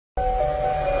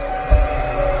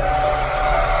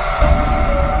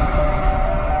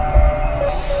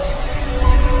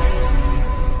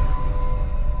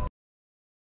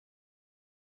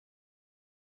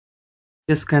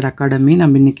SCAD Academy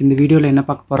நம்ம இன்னைக்கு இந்த வீடியோல என்ன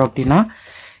பார்க்க போறோம் அப்படினா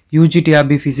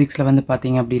UGTRB physicsல வந்து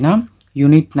பாத்தீங்க அப்படினா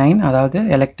யூனிட் 9 அதாவது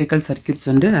எலக்ட்ரிக்கல் சர்க்யூட்ஸ்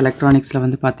and எலக்ட்ரானிக்ஸ்ல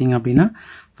வந்து பாத்தீங்க அப்படினா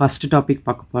ஃபர்ஸ்ட் டாபிக்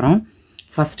பார்க்க போறோம்.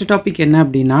 ஃபர்ஸ்ட் டாபிக் என்ன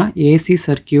அப்படினா AC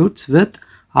circuits with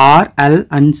R, L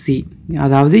and C.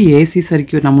 அதாவது AC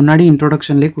circuit நான் முன்னாடி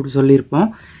இன்ட்ரோடக்ஷன்லயே கூட சொல்லிருப்போம்.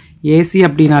 AC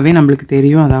அப்படினாவே நமக்கு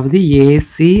தெரியும். அதாவது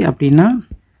AC அப்படினா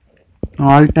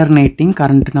alternating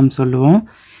current நம்ம சொல்லுவோம்.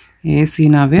 AC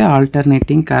நாவே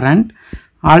alternating current.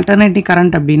 Alternating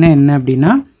current அப்படினா என்ன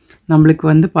அப்படினா நமக்கு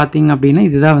வந்து பாத்தீங்க அப்படினா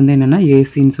இதுதான் வந்து என்னன்னா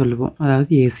AC ன்னு சொல்லுவோம்.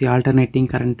 அதாவது AC alternating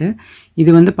current. இது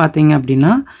வந்து பாத்தீங்க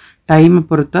அப்படினா டைம்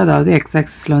பொறுத்து அதாவது x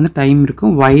axisல வந்து டைம்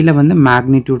இருக்கும், y ல வந்து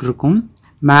magnitude இருக்கும்.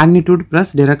 magnitude plus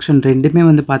direction ரெண்டுமே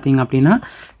வந்து பாத்தீங்க அப்படினா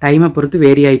டைமை பொறுத்து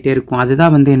வேரி ஆயிட்டே இருக்கும்.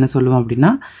 அதுதான் வந்து என்ன சொல்லுவோம் அப்படினா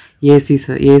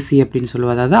AC அப்படினு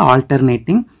சொல்லுவோம். அதாவது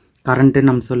alternating current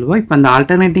நம்ம சொல்லுவோம். இப்போ அந்த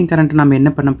alternating current நம்ம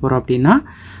என்ன பண்ண போறோம் அப்படினா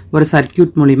ஒரு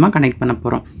சர்க்யூட் மூலமா கனெக்ட் பண்ண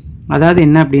போறோம். அதாவது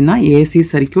என்ன அப்படினா AC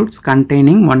circuits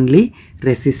containing only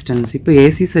resistance. இப்போ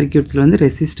AC circuitsல வந்து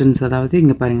resistance அதாவது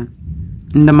இங்க பாருங்க.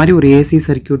 இந்த மாதிரி ஒரு AC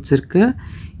circuits இருக்கு.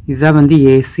 இத வந்து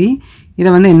AC. இத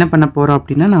வந்து என்ன பண்ண போறோம்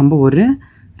அப்படினா நாம ஒரு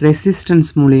resistance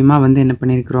மூலமா வந்து என்ன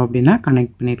பண்ணிருக்கோம் அப்படினா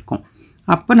கனெக்ட் பண்ணிருக்கோம்.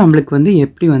 அப்ப நமக்கு வந்து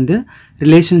எப்படி வந்து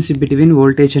relationship between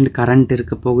voltage and current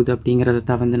இருக்க போகுது அப்படிங்கறத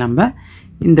தான் வந்து நம்ம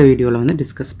இந்த வீடியோல வந்து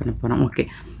டிஸ்கஸ் பண்ண போறோம். ஓகே.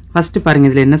 ஃபர்ஸ்ட் பாருங்க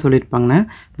இதுல என்ன சொல்லிருப்பாங்கன்னா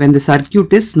when the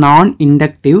circuit is non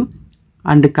inductive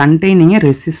and containing a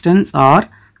resistance or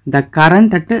the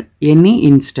current at any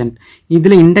instant.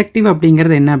 இதுல inductive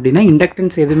அப்படிங்கிறது என்ன அப்படினா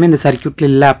inductance எதுவுமே இந்த சர்க்யூட்ல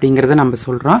இல்ல அப்படிங்கறத நம்ம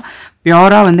சொல்றோம்.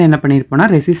 பியூரா வந்து என்ன பண்ணிருப்போம்னா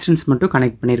ரெசிஸ்டன்ஸ் மட்டும்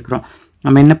கனெக்ட் பண்ணிருக்கோம்.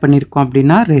 நம்ம என்ன பண்ணிருக்கோம்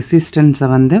அப்படினா ரெசிஸ்டன்ஸை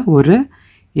வந்து ஒரு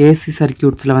AC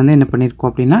சர்க்யூட்ஸ்ல வந்து என்ன பண்ணிருக்கோம்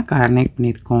அப்படினா கனெக்ட்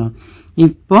பண்ணிருக்கோம்.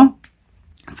 இப்போ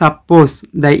suppose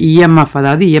the EMF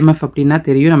அதாவது EMF அப்படினா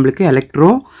தெரியும் நமக்கு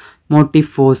electromotive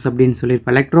force அப்படினு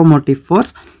சொல்லிருப்போம். electromotive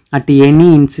force at any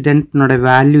incident நோட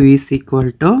value is equal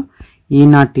to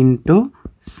E0 into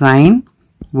sin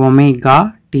omega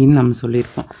t நம்ம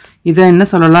சொல்லிருப்போம். இத என்ன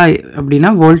சொல்லலாம்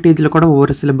அப்படினா வோல்டேஜ்ல கூட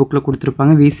ஒரு சில புக்ல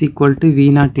கொடுத்திருப்பாங்க V is equal to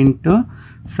V0 into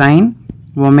sin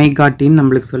omega t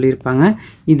நமக்கு சொல்லிருப்பாங்க.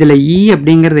 இதுல E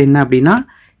அப்படிங்கிறது என்ன அப்படினா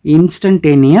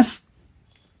instantaneous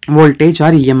voltage or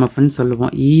EMF ன்னு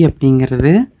சொல்லுவோம். E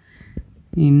அப்படிங்கிறது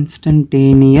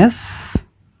instantaneous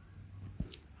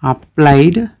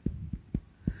applied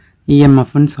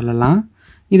EMF ன்னு சொல்லலாம்.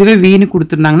 இதுவே V ன்னு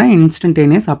கொடுத்திருந்தாங்கன்னா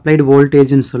instantaneous applied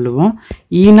voltage ன்னு சொல்லுவோம்.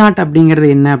 E0 அப்படிங்கிறது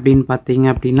என்ன அப்படினு பாத்தீங்க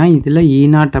அப்படினா இதுல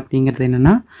E0 அப்படிங்கிறது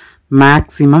என்னன்னா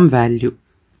maximum value.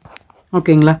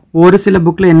 ஓகேங்களா? ஒரு சில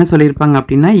புக்ல என்ன சொல்லிருப்பாங்க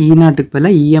அப்படினா E0 க்கு பதிலா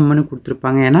EM ன்னு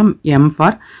கொடுத்திருப்பாங்க. ஏனா M for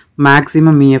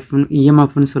maximum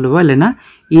EMF ன்னு சொல்லுவோம். இல்லனா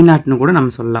E0 ன்னு கூட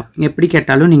நம்ம சொல்லலாம். எப்படி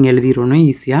கேட்டாலும் நீங்க எழுதிரோணும்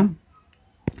ஈஸியா.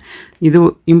 இது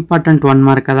இம்பார்ட்டன்ட் 1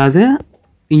 மார்க். அதாவது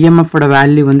EMF ஓட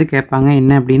வேல்யூ வந்து கேட்பாங்க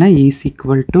என்ன அப்படினா E is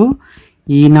equal to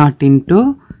E0 into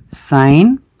sin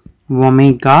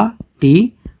omega t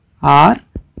or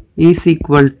E is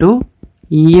equal to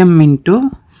EM into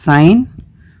sin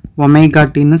omega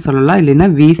t ன்னு சொல்லலாம். இல்லனா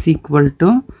V is equal to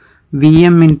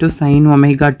VM into sin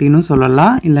omega t ன்னு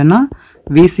சொல்லலாம். இல்லனா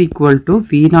V is equal to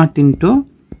V0 into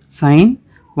sin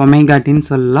omega t ன்னு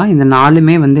சொல்லலாம். இந்த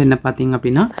நாலுமே வந்து என்ன பாத்தீங்க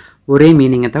அப்படினா ஒரே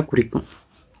மீனிங்கை தான் குறிக்கும்.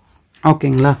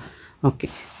 ஓகேங்களா? ஓகே.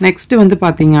 நெக்ஸ்ட் வந்து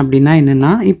பாத்தீங்க அப்படினா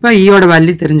என்னன்னா இப்போ E ஓட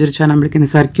வேல்யூ தெரிஞ்சிருச்சா நமக்கு இந்த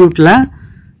சர்க்யூட்ல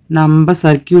நம்ம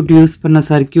சர்க்யூட் யூஸ் பண்ண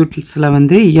சர்க்யூட்ஸ்ல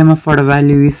வந்து EMF ஓட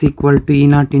value is equal to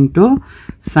E0 into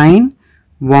sin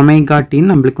omega t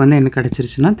நமக்கு வந்து என்ன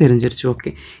கிடைச்சிருச்சுனா தெரிஞ்சிருச்சு. ஓகே.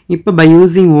 இப்போ by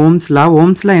using Ohm's law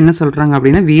என்ன சொல்றாங்க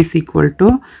அப்படினா V is equal to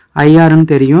IR ன்னு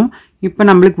தெரியும். இப்போ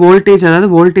நமக்கு வோல்டேஜ் அதாவது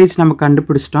வோல்டேஜ் நம்ம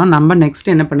கண்டுபிடிச்சிட்டோம். நம்ம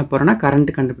நெக்ஸ்ட் என்ன பண்ண போறோம்னா கரண்ட்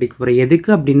கண்டுபிடிக்க போறோம். எதுக்கு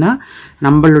அப்படினா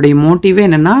நம்மளுடைய மோட்டிவே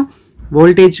என்னன்னா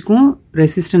வோல்டேஜ்க்கும்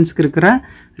ரெசிஸ்டன்ஸ்க்கு இருக்கிற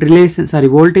ரிலேஷன்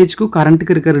வோல்டேஜ்க்கும்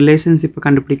கரண்ட்க்கு இருக்கிற ரிலேஷன்ஷிப்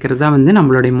கண்டுபிடிக்கிறது தான் வந்து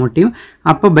நம்மளுடைய மோட்டிவ்.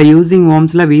 அப்போ by using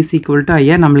Ohm's law V is equal to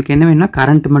IR நமக்கு என்ன வேணும்னா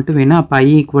கரண்ட் மட்டும் வேணும். அப்போ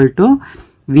I equal to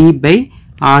V by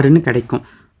R ன்னு கிடைக்கும்.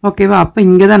 ஓகேவா? அப்போ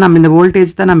இங்க தான் நம்ம இந்த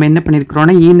வோல்டேஜ் தான் நம்ம என்ன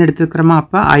பண்ணிருக்கோம்னா E ன்னு எடுத்துக்கறோமா.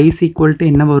 அப்ப I is equal to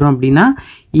என்ன வரும் அப்படினா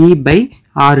E by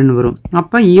R ன்னு வரும்.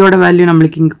 அப்ப E ஓட வேல்யூ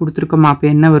நமக்கு இங்க கொடுத்திருக்கோமா.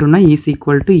 அப்ப என்ன வரும்னா E is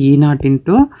equal to E0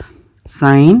 into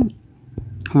sin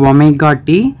omega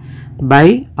t by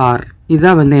R.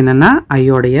 இதான் வந்து என்னன்னா I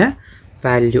ஓடைய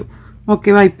வேல்யூ.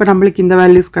 ஓகேவா? இப்போ நமக்கு இந்த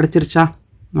வேல்யூஸ் கிடைச்சிருச்சா?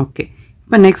 ஓகே.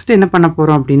 இப்போ நெக்ஸ்ட் என்ன பண்ண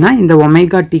போறோம் அப்படினா இந்த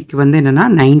ஒமேகா t க்கு வந்து என்னன்னா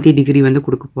 90 டிகிரி வந்து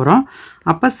கொடுக்க போறோம்.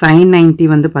 அப்ப sin 90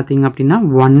 வந்து பாத்தீங்க அப்படினா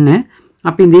 1.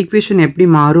 அப்ப இந்த ஈக்குவேஷன் எப்படி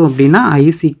மாறும் அப்படினா I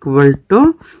is equal to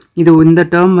இது இந்த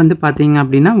டேர்ம் வந்து பாத்தீங்க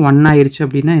அப்படினா 1 ஆயிருச்சு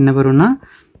அப்படினா என்ன வரும்னா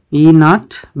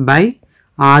E0 by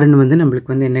R ன்னு வந்து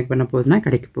நமக்கு வந்து என்ன பண்ண போகுதுனா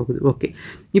கிடைக்க போகுது. ஓகே.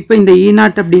 இப்போ இந்த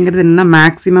E0 அப்படிங்கிறது என்ன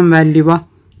மேக்ஸिमम வேல்யூவா?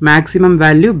 மேக்ஸिमम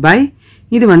வேல்யூ by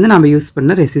இது வந்து நம்ம யூஸ்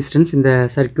பண்ண ரெசிஸ்டன்ஸ், இந்த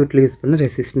சர்க்யூட்டில் யூஸ் பண்ண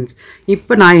ரெசிஸ்டன்ஸ்.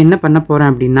 இப்போ நான் என்ன பண்ண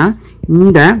போகிறேன் அப்படின்னா,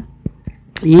 இந்த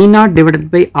E0 டிவைடட்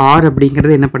பை R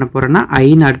அப்படிங்கிறது என்ன பண்ண போகிறேன்னா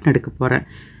I0ன்னு எடுக்க போகிறேன்.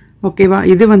 ஓகேவா?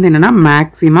 இது வந்து என்னென்னா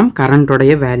மேக்ஸிமம்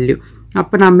கரண்ட்டோடைய வேல்யூ.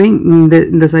 அப்போ நம்ம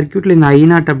இந்த சர்க்யூட்டில் இந்த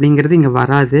I0 அப்படிங்கிறது இங்கே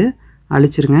வராது,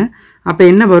 அழிச்சிருங்க. அப்போ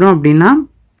என்ன வரும் அப்படின்னா,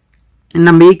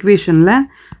 நம்ம ஈக்குவேஷனில்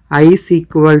I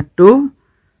equal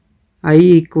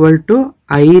to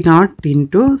I0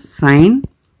 into sin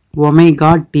omega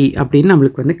t அப்படின்னு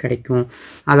நம்மளுக்கு வந்து கிடைக்கும்.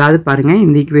 அதாவது பாருங்கள்,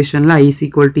 இந்த ஈக்குவேஷனில் I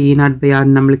equal to E0 by R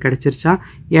நம்மளுக்கு கிடைச்சிருச்சா?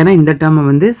 ஏன்னா இந்த டேர்மை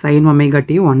வந்து sin ஒமேகா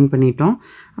t 1 பண்ணிட்டோம்.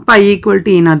 அப்போ I equal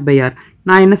to E0 by R.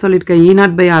 நான் என்ன சொல்லியிருக்கேன்,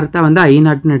 E0 by R தான் வந்து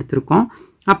I0ன்னு எடுத்திருக்கோம்.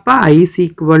 அப்போ I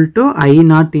equal to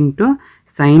I0 into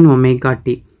sin omega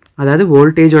t. அதாவது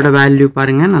வோல்டேஜோட வேல்யூ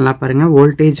பாருங்கள், நல்லா பாருங்கள்.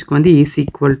 வோல்டேஜுக்கு வந்து is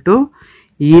equal to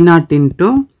E0 into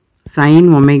sin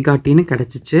omega tன்னு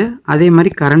கிடச்சிச்சு. அதே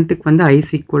மாதிரி கரண்ட்டுக்கு வந்து I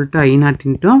equal to I0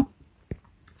 into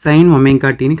sin omega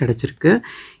tன்னு கிடச்சிருக்கு.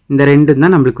 இந்த ரெண்டு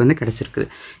தான் நம்மளுக்கு வந்து கிடச்சிருக்கு.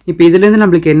 இப்போ இதுலேருந்து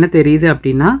நம்மளுக்கு என்ன தெரியுது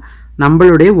அப்படின்னா,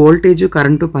 நம்மளுடைய வோல்டேஜும்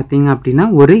கரண்ட்டும் பார்த்தீங்க அப்படின்னா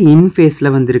ஒரு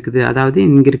இன்ஃபேஸில் வந்து இருக்குது. அதாவது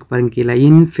இங்கே இருக்குது பாருங்க, கீழே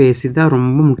இன்ஃபேஸ். இதுதான்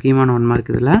ரொம்ப முக்கியமான ஒன்றா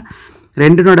இருக்குதுல்ல.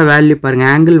 ரெண்டுனோட வேல்யூ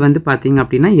பாருங்கள், ஆங்கிள் வந்து பார்த்தீங்க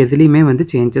அப்படின்னா எதுலேயுமே வந்து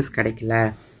சேஞ்சஸ் கிடைக்கல.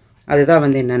 அதுதான்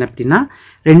வந்து என்னென்ன அப்படின்னா,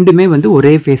 ரெண்டுமே வந்து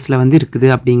ஒரே ஃபேஸில் வந்து இருக்குது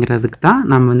அப்படிங்கிறதுக்கு தான்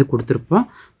நம்ம வந்து கொடுத்துருப்போம்.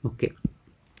 ஓகே,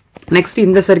 நெக்ஸ்ட்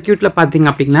இந்த சர்க்யூட்டில் பார்த்தீங்க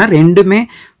அப்படின்னா ரெண்டுமே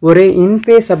ஒரே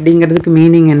இன்ஃபேஸ் அப்படிங்கிறதுக்கு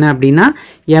மீனிங் என்ன அப்படின்னா,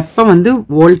 எப்போ வந்து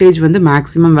வோல்டேஜ் வந்து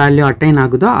மேக்ஸிமம் வேல்யூ அட்டைன்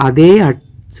ஆகுதோ அதே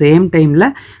சேம் டைமில்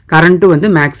கரண்ட்டும் வந்து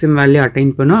மேக்ஸிமம் வேல்யூ அட்டைன்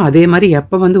பண்ணும். அதே மாதிரி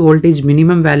எப்போ வந்து வோல்டேஜ்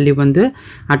மினிமம் வேல்யூ வந்து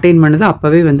அட்டைன் பண்ணுதோ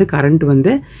அப்போவே வந்து கரண்ட்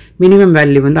வந்து மினிமம்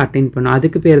வேல்யூ வந்து அட்டைன் பண்ணும்.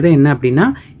 அதுக்கு பேர் தான் என்ன அப்படின்னா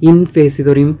இன்ஃபேஸ்.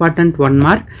 இது ஒரு இம்பார்ட்டண்ட் 1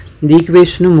 மார்க். இந்த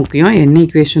ஈக்குவேஷனும் முக்கியம். என்ன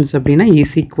ஈக்குவேஷன்ஸ் அப்படின்னா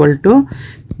is equal to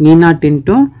E0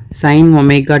 into sin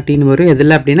omega tன்னு வரும்.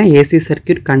 எதில் அப்படின்னா ஏசி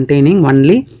சர்க்யூட் கண்டெய்னிங்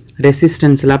ஒன்லி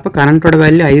ரெசிஸ்டன்ஸில். அப்போ கரண்ட்டோட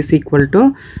value I equal to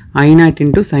I0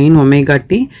 into sin omega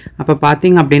t. அப்போ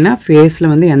பார்த்தீங்க அப்படின்னா ஃபேஸில்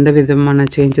வந்து எந்த விதமான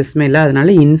சேஞ்சஸுமே இல்லை, அதனால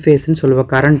இன்ஃபேஸ்ன்னு சொல்லுவோம்.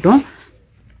 கரண்ட்டும்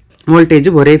வோல்டேஜ்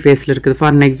ஒரே ஃபேஸில் இருக்குது.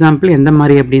 ஃபார் அன் எக்ஸாம்பிள் எந்த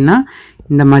மாதிரி அப்படின்னா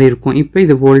இந்த மாதிரி இருக்கும். இப்போ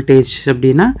இது வோல்டேஜ்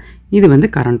அப்படின்னா இது வந்து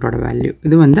கரண்ட்டோட வேல்யூ,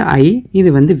 இது வந்து I, இது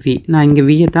வந்து V. நான் இங்கே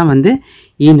Vயை தான் வந்து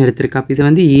ஈன்னு எடுத்திருக்கேன். அப்போ இது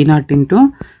வந்து E0 into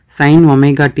sin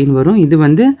ஒமேகா tன்னு வரும். இது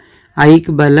வந்து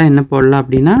ஐக்கு பதிலாக என்ன போடலாம்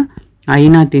அப்படின்னா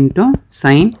I0 into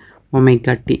sin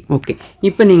omega t. Okay,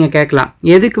 இப்போ நீங்கள் கேட்கலாம்,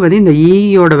 எதுக்கு வந்து இந்த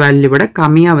ஈயோட வேல்யூ விட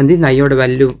கம்மியாக வந்து இந்த ஐயோட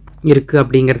வேல்யூ இருக்குது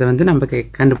அப்படிங்கிறத வந்து நம்ம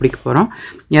கண்டுபிடிக்க போகிறோம்.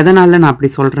 எதனால் நான்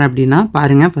அப்படி சொல்கிறேன் அப்படின்னா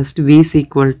பாருங்கள், first V is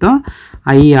equal to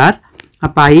IR.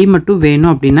 அப்போ I மட்டும்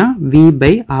வேணும் அப்படின்னா V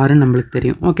by R நம்மளுக்கு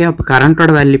தெரியும். ஓகே, அப்போ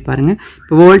கரண்ட்டோட வேல்யூ பாருங்கள்.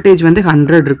 இப்போ வோல்டேஜ் வந்து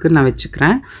 100 இருக்குதுன்னு நான்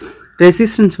வச்சுக்கிறேன்,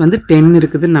 ரெசிஸ்டன்ஸ் வந்து 10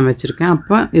 இருக்குதுன்னு நான் வச்சுருக்கேன்.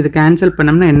 அப்போ இது கேன்சல்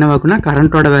பண்ணோம்னா என்ன ஆகும்னா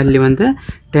கரண்ட்டோட வேல்யூ வந்து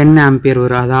 10 ஆம்பியர்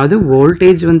வரும். அதாவது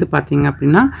வோல்டேஜ் வந்து பார்த்தீங்க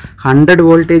அப்படின்னா 100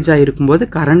 வோல்டேஜாக இருக்கும்போது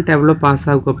கரண்ட் எவ்வளோ பாஸ்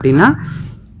ஆகும் அப்படின்னா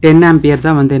 10 ஆம்பியர்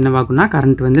தான் வந்து என்னவாகும்னா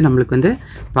கரண்ட் வந்து நம்மளுக்கு வந்து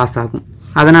பாஸ் ஆகும்.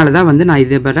 அதனால தான் வந்து நான்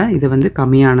இதை வந்து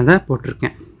கம்மியானதாக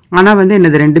போட்டிருக்கேன். ஆனால் வந்து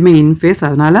என்னது ரெண்டுமே இன்ஃபேஸ்,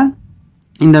 அதனால்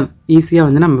இந்த ஈஸியாக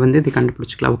வந்து நம்ம வந்து இது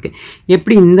கண்டுபிடிச்சிக்கலாம். ஓகே,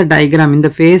 எப்படி இந்த டயக்ராம், இந்த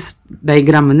ஃபேஸ்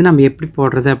டயக்ராம் வந்து நம்ம எப்படி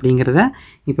போடுறது அப்படிங்கிறத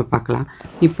இப்போ பார்க்கலாம்.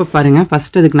 இப்போ பாருங்கள்,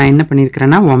 ஃபஸ்ட் அதுக்கு நான் என்ன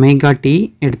பண்ணியிருக்கிறேன்னா ஒமேகா t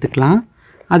எடுத்துக்கலாம்.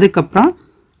 அதுக்கப்புறம்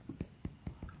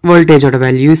வோல்டேஜோட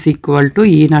value is equal to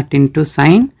E0 into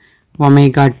sin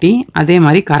omega t. அதே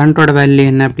மாதிரி கரண்ட்டோட வேல்யூ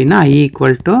என்ன அப்படின்னா I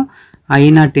equal to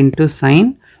I0 into sin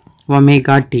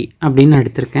omega t அப்படின்னு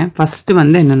எடுத்திருக்கேன். ஃபஸ்ட்டு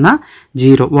வந்து என்னென்னா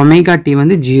 0, ஒமேகா t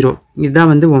வந்து 0. இதுதான்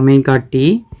வந்து ஒமேகா t.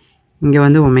 இங்கே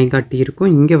வந்து ஒமேகா t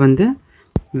இருக்கும், இங்கே வந்து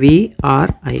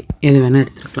VRI எது வேணால்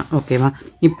எடுத்துருக்கலாம். ஓகேவா?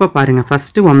 இப்போ பாருங்கள்,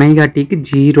 ஃபஸ்ட்டு ஒமேகா tக்கு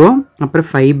 0, அப்புறம்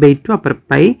 5/2, அப்புறம்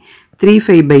பை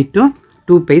 3/5/2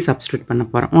 2π சப்ஸ்டியூட் பண்ண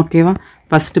போகிறோம். ஓகேவா?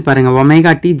 ஃபஸ்ட்டு பாருங்கள்,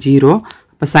 ஒமேகா t 0.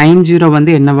 இப்போ sin 0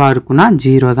 வந்து என்னவா இருக்குன்னா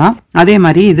 0 தான். அதே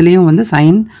மாதிரி இதுலேயும் வந்து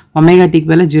sin ஒமேகா டிக்கு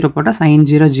மேலே 0 போட்டால் sin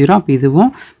 0 0. அப்போ இதுவும்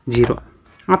 0.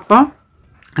 அப்போ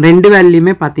ரெண்டு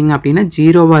வேல்யூமே பார்த்தீங்க அப்படின்னா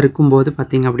 0வாக இருக்கும்போது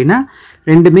பார்த்தீங்க அப்படின்னா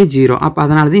ரெண்டுமே 0. அப்போ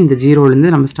அதனால தான் இந்த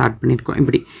 0லேருந்து நம்ம ஸ்டார்ட் பண்ணியிருக்கோம்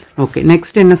இப்படி. ஓகே,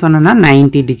 நெக்ஸ்ட் என்ன சொன்னோன்னா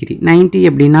 90 டிகிரி. 90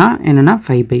 எப்படின்னா என்னென்னா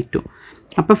 5/2.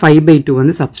 அப்போ 5/2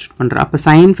 வந்து சப்ஸ்டியூட் பண்ணுறோம். அப்போ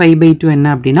sin 5/2 என்ன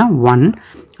அப்படின்னா 1.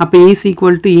 அப்போ is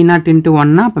equal to E0 into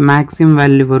 1னா அப்போ மேக்ஸிமம்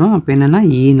வேல்யூ வரும். அப்போ என்னென்னா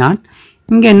E0.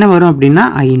 இங்கே என்ன வரும் அப்படின்னா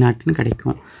I0ன்னு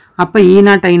கிடைக்கும். அப்போ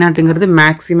E0 I0ங்கிறது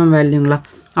மேக்ஸிமம் வேல்யூங்களா?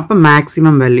 அப்போ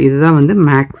மேக்ஸிமம் வேல்யூ இதுதான் வந்து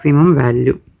மேக்ஸிமம்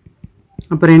வேல்யூ.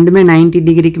 அப்போ ரெண்டுமே 90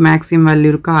 டிகிரிக்கு மேக்ஸிமம் வேல்யூ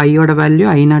இருக்கா? ஐயோட value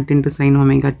I0 into sin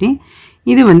omega t.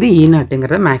 இது வந்து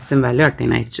E0ங்கிறத மேக்ஸிமம் வேல்யூ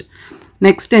அட்டைன் ஆயிடுச்சு.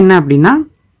 நெக்ஸ்ட் என்ன அப்படின்னா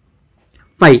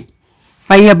பை.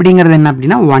 பை அப்படிங்கிறது என்ன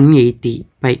அப்படின்னா 180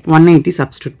 பை. 180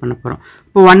 சப்ஸ்டியூட் பண்ண போகிறோம்.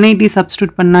 இப்போ 180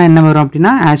 சப்ஸ்டியூட் பண்ணால் என்ன வரும்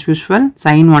அப்படின்னா ஆஸ் யூஷுவல்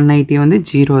sin 180 வந்து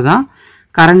 0 தான்.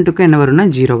 கரண்ட்டுக்கும் என்ன வரும்னா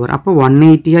 0 வரும். அப்போ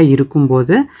 180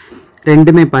 இருக்கும்போது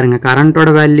ரெண்டுமே பாருங்கள், கரண்ட்டோட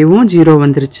வேல்யூவும் 0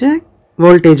 வந்துருச்சு,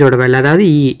 வோல்டேஜோட வேல்யூ அதாவது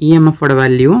இஎம்எஃபோட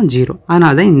வேல்யூவும் 0.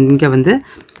 அதனால தான் இங்கே வந்து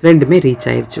ரெண்டுமே ரீச்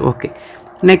ஆயிடுச்சு. ஓகே,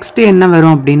 நெக்ஸ்ட்டு என்ன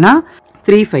வரும் அப்படின்னா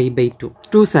 3/5/2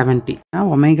 270.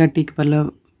 ஒமேகா டிக்கு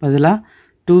பதிலாக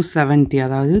 270,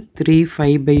 அதாவது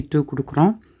 3/5/2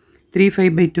 கொடுக்குறோம்.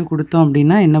 3/5/2 கொடுத்தோம்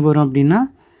அப்படின்னா என்ன வரும் அப்படின்னா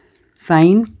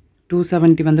sin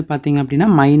 270 வந்து பார்த்திங்க அப்படின்னா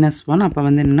 -1. அப்போ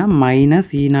வந்து என்னென்னா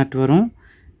 -E0 வரும்.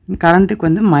 கரண்ட்டுக்கு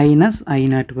வந்து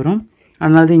 -I0 வரும்.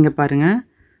 அதனால தான் இங்கே பாருங்கள்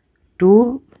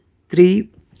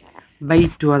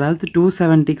 3/3/2, அதாவது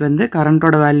 270க்கு வந்து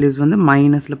கரண்ட்டோட வேல்யூஸ் வந்து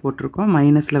மைனஸில் போட்டிருக்கோம்.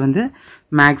 மைனஸில் வந்து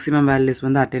மேக்ஸிமம் வேல்யூஸ்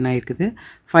வந்து அட்டன் ஆகிருக்குது.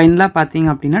 ஃபைனலாக பார்த்தீங்க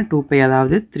அப்படின்னா 2π,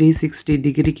 அதாவது 360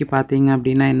 டிகிரிக்கு பார்த்தீங்க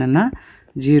அப்படின்னா என்னென்னா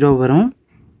 0 வரும்.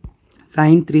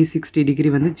 sin 360 டிகிரி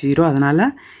வந்து 0. அதனால்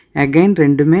அகைன்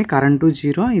ரெண்டுமே கரண்ட்டும்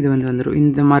 0, இது வந்து வந்துடும்.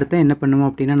 இந்த மாதிரி தான் என்ன பண்ணுவோம்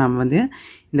அப்படின்னா நம்ம வந்து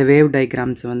இந்த வேவ்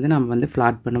டயக்ராம்ஸை வந்து நம்ம வந்து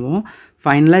ஃப்ளாட் பண்ணுவோம்.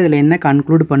 ஃபைனலாக இதில் என்ன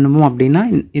கன்க்ளூட் பண்ணுவோம் அப்படின்னா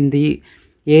இந்த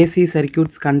ஏசி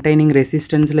சர்க்யூட்ஸ் கண்டெய்னிங்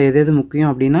ரெசிஸ்டன்ஸில் எது முக்கியம்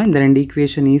அப்படின்னா இந்த ரெண்டு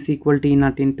equation is equal to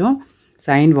E0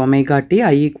 sin omega t,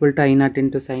 I equal to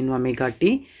I0 sin omega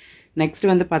t. Next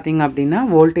வந்து பார்த்திங்க அப்படின்னா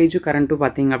வோல்டேஜும் கரண்ட்டும்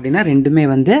பார்த்திங்க அப்படின்னா ரெண்டுமே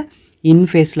வந்து இன்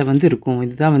ஃபேஸில் வந்து இருக்கும்.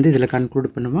 இதுதான் வந்து இதில் கன்க்ளூட்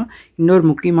பண்ணுவோம். இன்னொரு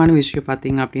முக்கியமான விஷயம்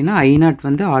பார்த்திங்க அப்படின்னா I0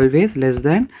 வந்து ஆல்வேஸ் லெஸ்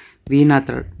தேன் V0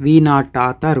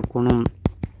 தான் இருக்கணும்.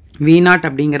 V0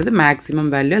 அப்படிங்கிறது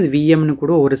மேக்ஸிமம் வேல்யூ, அது விஎம்னு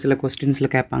கூட ஒரு சில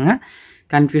கொஸ்டின்ஸில் கேட்பாங்க,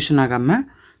 கன்ஃபியூஷன் ஆகாமல்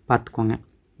பார்த்துக்கோங்க.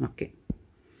 ஓகே,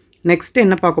 நெக்ஸ்ட்டு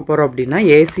என்ன பார்க்க போகிறோம் அப்படின்னா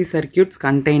AC circuits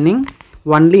containing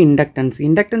only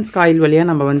inductance coil வழியாக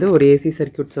நம்ம வந்து ஒரு ஏசி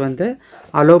சர்க்யூட்ஸை வந்து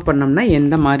அலோவ் பண்ணோம்னா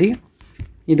எந்த மாதிரி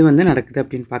இது வந்து நடக்குது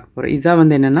அப்படின்னு பார்க்க போகிறோம். இதுதான்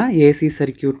வந்து என்னென்னா ஏசி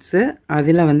சர்க்யூட்ஸு.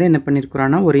 அதில் வந்து என்ன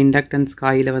பண்ணியிருக்கிறோன்னா ஒரு இண்டக்டன்ஸ்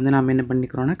காயிலை வந்து நம்ம என்ன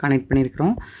பண்ணிக்கிறோன்னா கனெக்ட்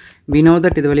பண்ணியிருக்கிறோம். we know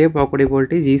that இது வழியாக போகக்கூடிய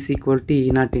voltage is equal to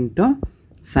E0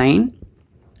 sin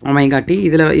omega t.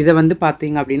 இதை வந்து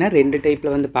பார்த்தீங்க அப்படின்னா ரெண்டு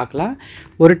டைப்பில் வந்து பார்க்கலாம்.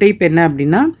 ஒரு டைப் என்ன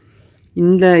அப்படின்னா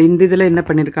இந்த இதில் என்ன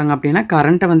பண்ணியிருக்காங்க அப்படின்னா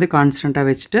கரண்ட்டை வந்து கான்ஸ்டண்ட்டாக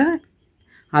வச்சுட்டு,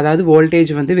 அதாவது வோல்டேஜ்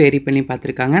வந்து வேரி பண்ணி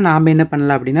பார்த்துருக்காங்க. நாம் என்ன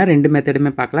பண்ணலாம் அப்படின்னா ரெண்டு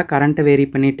மெத்தடுமே பார்க்கலாம். கரண்ட்டை வேரி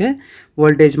பண்ணிவிட்டு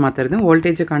வோல்டேஜ் மாற்றுறதும்,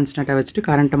 வோல்டேஜை கான்ஸ்டண்ட்டாக வச்சுட்டு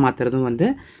கரண்ட்டை மாற்றுறதும் வந்து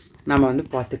நம்ம வந்து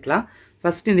பார்த்துக்கலாம்.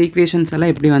 ஃபஸ்ட்டு இந்த ஈக்குவேஷன்ஸ்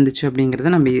எல்லாம் எப்படி வந்துச்சு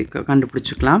அப்படிங்கிறத நம்ம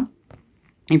கண்டுபிடிச்சிக்கலாம்.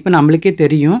 இப்போ நம்மளுக்கே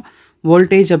தெரியும்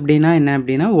வோல்டேஜ் அப்படின்னா என்ன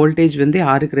அப்படின்னா வோல்டேஜ் வந்து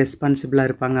யாருக்கு ரெஸ்பான்சிபிளாக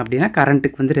இருப்பாங்க அப்படின்னா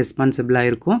கரண்ட்டுக்கு வந்து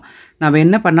ரெஸ்பான்சிபிளாக இருக்கும். நம்ம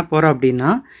என்ன பண்ண போகிறோம்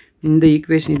அப்படின்னா இந்த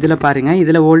ஈக்குவேஷன் இதில் பாருங்கள்,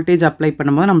 இதில் வோல்டேஜ் அப்ளை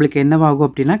பண்ணும்போது நம்மளுக்கு என்னவாகும்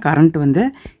அப்படின்னா கரண்ட் வந்து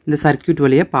இந்த சர்க்யூட்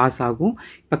வழியாக பாஸ் ஆகும்.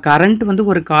 இப்போ கரண்ட் வந்து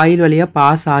ஒரு காயில் வழியாக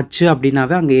பாஸ் ஆச்சு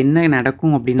அப்படின்னாவே அங்கே என்ன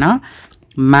நடக்கும் அப்படின்னா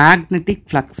மேக்னெட்டிக்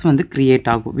ஃப்ளக்ஸ் வந்து க்ரியேட்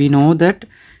ஆகும். we know that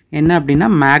என்ன அப்படின்னா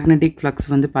மேக்னெட்டிக் ஃப்ளக்ஸ்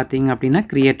வந்து பார்த்திங்க அப்படின்னா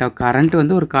க்ரியேட் ஆகும். கரண்ட்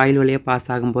வந்து ஒரு காயில் வழியாக பாஸ்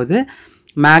ஆகும்போது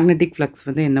மேக்னெட்டிக் ஃப்ளக்ஸ்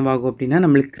வந்து என்னவாகும் அப்படின்னா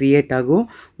நம்மளுக்கு க்ரியேட் ஆகும்.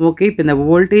 ஓகே, இப்போ இந்த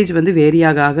வோல்டேஜ் வந்து வேரி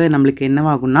ஆக நம்மளுக்கு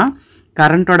என்னவாகும்னா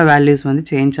கரண்ட்டோட வேல்யூஸ் வந்து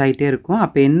சேஞ்ச் ஆகிட்டே இருக்கும்.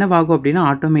 அப்போ என்னவாகும் அப்படின்னா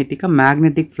ஆட்டோமேட்டிக்காக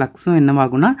மேக்னெட்டிக் ஃப்ளக்ஸும்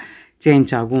என்னவாகும்னா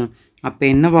சேஞ்ச் ஆகும். அப்போ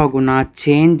என்னவாகும்னா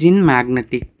சேஞ்ச் இன்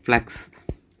மேக்னெட்டிக்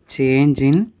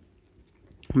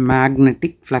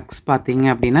ஃப்ளக்ஸ் பார்த்தீங்க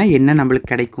அப்படின்னா என்ன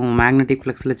நம்மளுக்கு கிடைக்கும், மேக்னெட்டிக்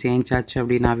ஃப்ளக்ஸில் சேஞ்ச் ஆச்சு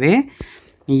அப்படின்னாவே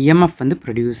இஎம்எஃப் வந்து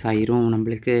ப்ரொடியூஸ் ஆயிரும்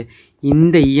நம்மளுக்கு.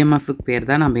 இந்த இஎம்எஃப்க்கு பேர்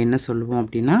தான் நம்ம என்ன சொல்லுவோம்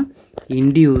அப்படின்னா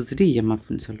இன்டியூஸ்டு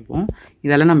இஎம்எஃப்னு சொல்லுவோம்.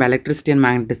 இதெல்லாம் நம்ம எலக்ட்ரிசிட்டி அண்ட்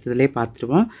மேக்னட்டிசத்திலே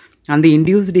பார்த்துருவோம். அந்த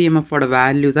இன்டியூஸ்டு இஎம்எஃபோட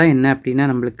வேல்யூ தான் என்ன அப்படின்னா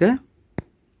நம்மளுக்கு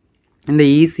இந்த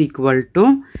is equal to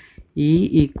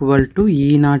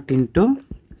E0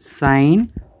 sin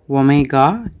omega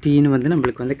டின்னு வந்து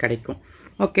நம்மளுக்கு வந்து கிடைக்கும்.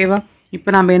 ஓகேவா, இப்போ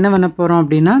நம்ம என்ன பண்ண போகிறோம்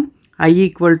அப்படின்னா I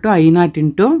equal to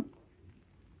I0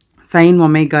 sin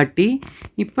omega t.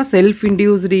 இப்போ செல்ஃப்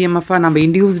இன்டியூஸ்டு இஎம்எஃபாக நம்ம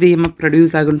இன்டியூஸ்டு இஎம்எஃப்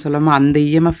ப்ரொடியூஸ் ஆகுன்னு சொல்லாமல் அந்த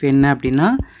இஎம்எஃப் என்ன அப்படின்னா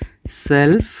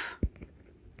செல்ஃப்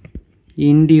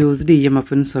இன்டியூஸ்டு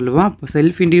இஎம்எஃப்னு சொல்லுவோம். அப்போ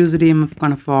செல்ஃப் இன்டியூஸ்டு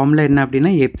இஎம்எஃப்கான ஃபார்முலா என்ன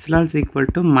அப்படின்னா epsilon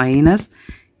equal to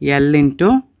 -L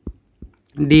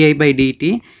di/dt.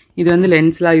 இது வந்து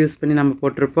லென்ஸ்லாம் யூஸ் பண்ணி நம்ம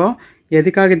போட்டிருப்போம்.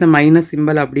 எதுக்காக இந்த மைனஸ்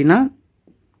சிம்பிள் அப்படின்னா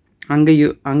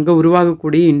அங்கே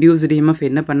உருவாகக்கூடிய இன்டியூஸ்டு இஎம்எஃப்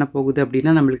என்ன பண்ண போகுது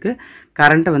அப்படின்னா நம்மளுக்கு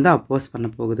கரண்ட்டை வந்து அப்போஸ் பண்ண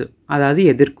போகுது, அதாவது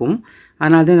எதிர்க்கும்.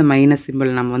 அதனால தான் இந்த மைனஸ் சிம்பிள்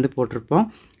நம்ம வந்து போட்டிருப்போம்.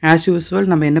 ஆஸ் யூஸ்வல்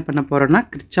நம்ம என்ன பண்ண போகிறோம்னா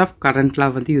கிர்ச்சாஃப் கரண்ட் லா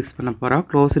வந்து யூஸ் பண்ண போகிறோம்.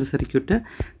 க்ளோஸ்டு சர்க்யூட்டு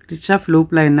கிர்ச்சாஃப்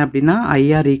லூப்பில் என்ன அப்படின்னா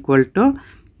IR ஈக்குவல் டு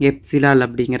எப்சிலால்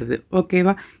அப்படிங்கிறது.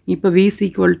 ஓகேவா, இப்போ V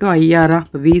ஈக்குவல் டு IR,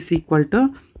 இப்போ V ஈக்குவல் டு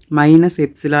மைனஸ்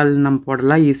எப்சிலால் நம்ம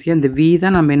போடலாம் ஈஸியாக. இந்த V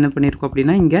தான் நம்ம என்ன பண்ணியிருக்கோம்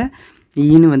அப்படின்னா இங்கே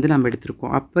ஈன்னு வந்து நம்ம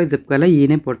எடுத்திருக்கோம். அப்போ இதுக்கு பதிலாக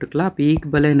ஈனே போட்டுக்கலாம். அப்போ ஈக்கு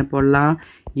பதிலாக என்ன போடலாம்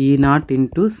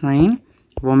E0 sin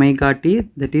omega t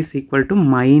that is equal to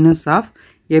minus of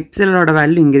எப்சிலோட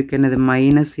value இங்கே இருக்குது என்னது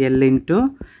 -L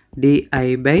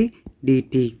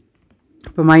di/dt.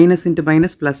 இப்போ மைனஸ் இன்ட்டு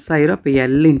மைனஸ் ப்ளஸ் ஆயிரும். அப்போ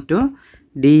L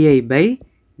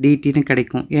di/dt டிடின்னு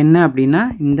கிடைக்கும். என்ன அப்படின்னா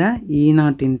இந்த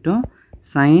E0 into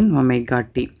sin omega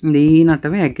t. இந்த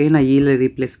E0வே அகைன் நான் ஈல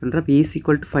ரீப்ளேஸ் பண்ணுறேன். இப்போ ஈஸ்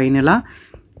ஈக்குவல் டு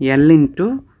ஃபைனலாக எல் இன்ட்டு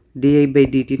டிஐ பை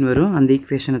டிடின்னு வரும். அந்த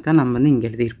ஈக்குவேஷனை தான் நம்ம வந்து இங்கே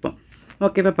எழுதியிருப்போம்.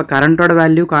 ஓகேவா? இப்போ கரண்ட்டோட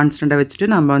வேல்யூ கான்ஸ்டண்ட்டாக வச்சுட்டு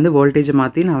நம்ம வந்து வோல்டேஜை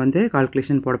மாற்றி நான் வந்து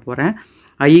கால்குலேஷன் போட போகிறேன்.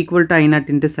 I equal to I0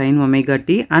 into sin omega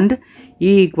t and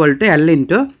E equal to L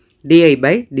into di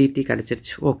by dt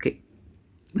கிடச்சிருச்சு. ஓகே,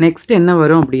 நெக்ஸ்ட் என்ன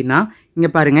வரும் அப்படின்னா இங்கே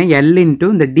பாருங்கள், L இன்ட்டு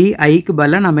இந்த டிஐக்கு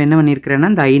பதிலாக நம்ம என்ன பண்ணியிருக்கிறேன்னா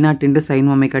இந்த I0 into sin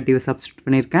omega t substitute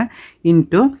பண்ணியிருக்கேன்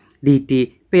இன்ட்டு dt.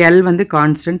 இப்போ L வந்து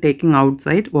constant taking out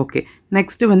side. Okay,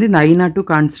 next வந்து இந்த I0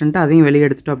 கான்ஸ்டன்ட்டு அதையும் வெளியே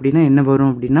எடுத்துட்டோம் அப்படின்னா என்ன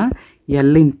வரும் அப்படின்னா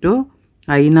L into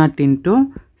I0 into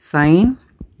sin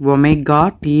omega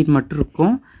t மட்டும்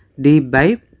இருக்கும் d by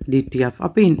dt ஆஃப்.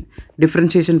 அப்போ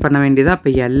டிஃப்ரென்ஷியேஷன் பண்ண வேண்டியதா. அப்போ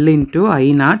L இன்ட்டு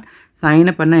I0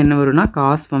 சைனை பண்ணால் என்ன வரும்னா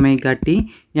காஸ் ஒமேகா டி.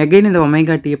 எகைன் இந்த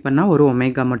ஒமேகா டியை பண்ணால் ஒரு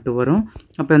ஒமேகா மட்டும் வரும்.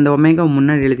 அப்போ இந்த ஒமேகா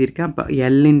முன்னாடி எழுதியிருக்கேன். அப்போ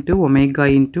L into omega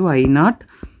into I0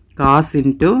 cos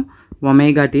into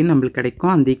omega டின்னு நம்மளுக்கு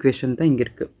கிடைக்கும். அந்த ஈக்குவேஷன் தான் இங்கே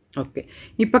இருக்குது. ஓகே,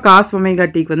 இப்போ காஸ் ஒமேகா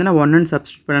டிக்கு வந்து நான் 1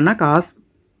 சப்ஸ்டியூட் பண்ணேன்னா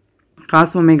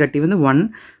காஸ் ஒமேகா டி வந்து 1.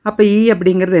 அப்போ E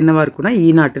அப்படிங்கிறது என்னவாக இருக்குன்னா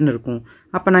E0ன்னு இருக்கும்.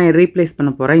 அப்போ நான் ரீப்ளேஸ்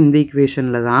பண்ண போகிறேன் இந்த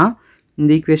ஈக்குவேஷனில் தான்.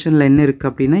 இந்த ஈக்குவேஷனில் என்ன இருக்குது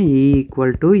அப்படின்னா E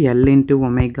equal to L into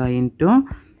omega into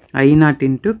I0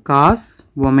 into cos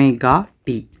omega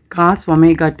t. Cos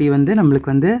omega t வந்து நம்மளுக்கு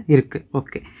வந்து இருக்குது.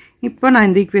 ஓகே, இப்போ நான்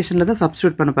இந்த ஈக்குவேஷனில் தான்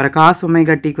சப்ஸ்டியூட் பண்ண போகிறேன். காஸ்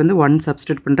ஒமேகா டிக்கு வந்து 1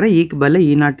 சப்ஸ்டியூட் பண்ணுறேன், ஈக்கு பதில்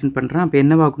E0ன்னு பண்ணுறேன். அப்போ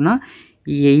என்னவாகும்னா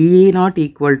E0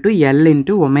 equal to L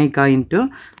into omega into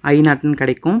I0ன்னு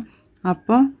கிடைக்கும்.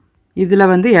 அப்போ இதில்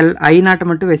வந்து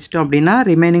I0 மட்டும் வச்சிட்டோம் அப்படின்னா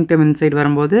ரிமைனிங் டைம் இன்சைட்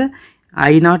வரும்போது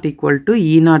I0 equal to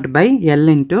E0 by L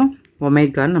into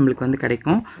ஒமேகான்னு நம்மளுக்கு வந்து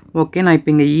கிடைக்கும். ஓகே, நான் இப்போ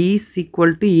இங்கே is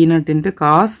equal to E0 into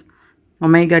cos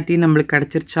omega t நம்மளுக்கு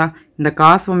கிடச்சிருச்சா? இந்த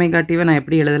காஸ் ஒமேகா டிவை நான்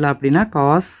எப்படி எழுதலாம் அப்படின்னா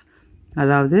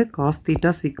அதாவது cos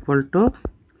thetas equal to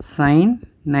sign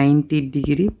 90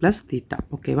 degree plus theta.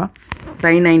 ஓகேவா?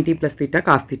 Sign 90 plus theta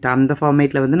cos theta அந்த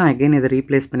ஃபார்மேட்டில் வந்து நான் அகைன் இதை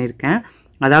ரீப்ளேஸ் பண்ணியிருக்கேன்.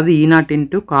 அதாவது E0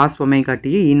 into cos omega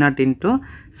t E0 into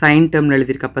sine டேர்மில்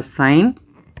எழுதியிருக்கேன். அப்போ சைன்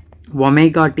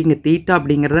ஒமேகா டி இங்கே தீட்டா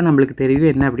அப்படிங்கிறத நம்மளுக்கு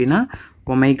தெரியும் என்ன அப்படின்னா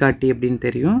ஒமேகா டி அப்படின்னு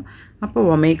தெரியும். அப்போ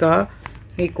omega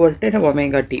equal to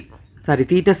omega t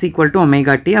thetas equal to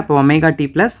omega t. அப்போ ஒமேகா டி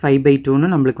ப்ளஸ் 5/2ன்னு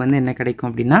நம்மளுக்கு வந்து என்ன கிடைக்கும்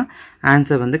அப்படின்னா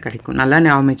ஆன்சர் வந்து கிடைக்கும். நல்லா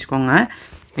ஞாபகம் வச்சுக்கோங்க.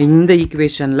 இந்த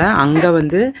ஈக்குவேஷனில் அங்கே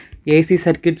வந்து AC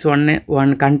circuits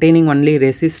one containing only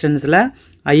ரெசிஸ்டன்ஸில்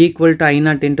I equal to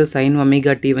I0 into sine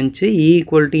omega t வந்துச்சு. E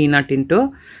equal to E0 into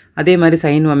அதே மாதிரி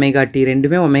சைன் ஒமேகா டி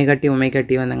ரெண்டுமே ஒமேகா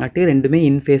டி வந்தங்காட்டி ரெண்டுமே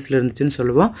இன் ஃபேஸில் இருந்துச்சுன்னு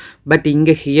சொல்லுவோம். பட்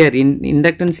இங்கே ஹியர்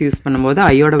இண்டக்டன்ஸ் யூஸ் பண்ணும்போது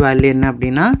ஐயோட வேல்யூ என்ன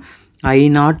அப்படின்னா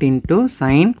I0 into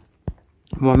sine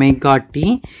omega t.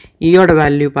 ஈயோட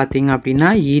value பார்த்தீங்க அப்படின்னா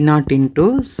E0 into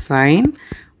sine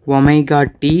omega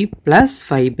t plus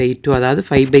 5/2. அதாவது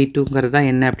 5/2ங்கிறது தான்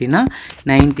என்ன அப்படின்னா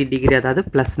 90 டிகிரி. அதாவது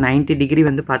ப்ளஸ் 90 டிகிரி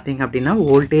வந்து பார்த்தீங்க அப்படின்னா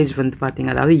வோல்டேஜ் வந்து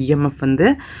பார்த்தீங்க அதாவது இஎம்எஃப் வந்து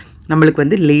நம்மளுக்கு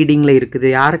வந்து லீடிங்கில் இருக்குது.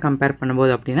 யாரை கம்பேர்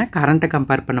பண்ணும்போது அப்படின்னா கரண்ட்டை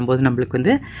கம்பேர் பண்ணும்போது நம்மளுக்கு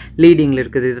வந்து லீடிங்கில்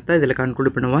இருக்குது. இதை தான் இதில்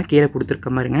கன்க்ளூட் பண்ணுவோம். கீழே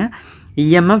கொடுத்துருக்க மாதிரிங்க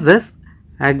EMF is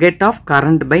ahead of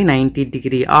current by 90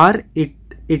 degree or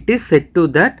it is said to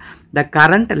that the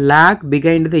current lag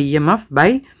behind the EMF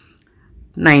by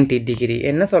 90 degree.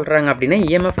 என்ன சொல்கிறாங்க அப்படின்னா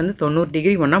இஎம்எஃப் வந்து 90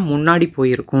 டிகிரி ஒன்றா முன்னாடி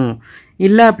போயிருக்கும்.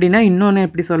 இல்லை அப்படின்னா இன்னொன்று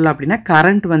எப்படி சொல்லலாம் அப்படின்னா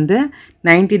கரண்ட் வந்து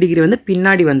 90 டிகிரி வந்து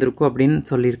பின்னாடி வந்திருக்கும் அப்படின்னு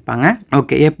சொல்லியிருப்பாங்க.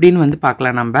 ஓகே, எப்படின்னு வந்து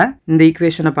பார்க்கலாம். நம்ம இந்த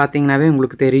ஈக்குவேஷனை பார்த்தீங்கன்னாவே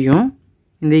உங்களுக்கு தெரியும்.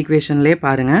 இந்த ஈக்குவேஷன்லேயே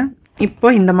பாருங்கள். இப்போ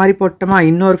இந்த மாதிரி போட்டோமா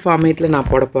இன்னொரு ஃபார்மேட்டில்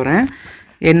நான் போட போகிறேன்.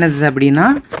 என்னது அப்படின்னா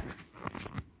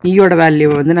ஈயோட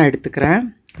வேல்யூவை வந்து நான் எடுத்துக்கிறேன்.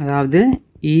 அதாவது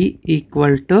E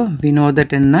equal to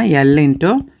வினோதட்னா L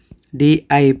into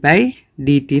DI by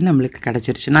DD நம்மளுக்கு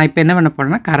கிடச்சிருச்சு. நான் இப்போ என்ன பண்ண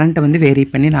போகிறேன்னா கரண்ட்டை வந்து வேரி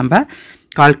பண்ணி நம்ம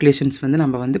கால்குலேஷன்ஸ் வந்து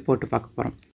நம்ம வந்து போட்டு பார்க்க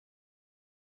போகிறோம்.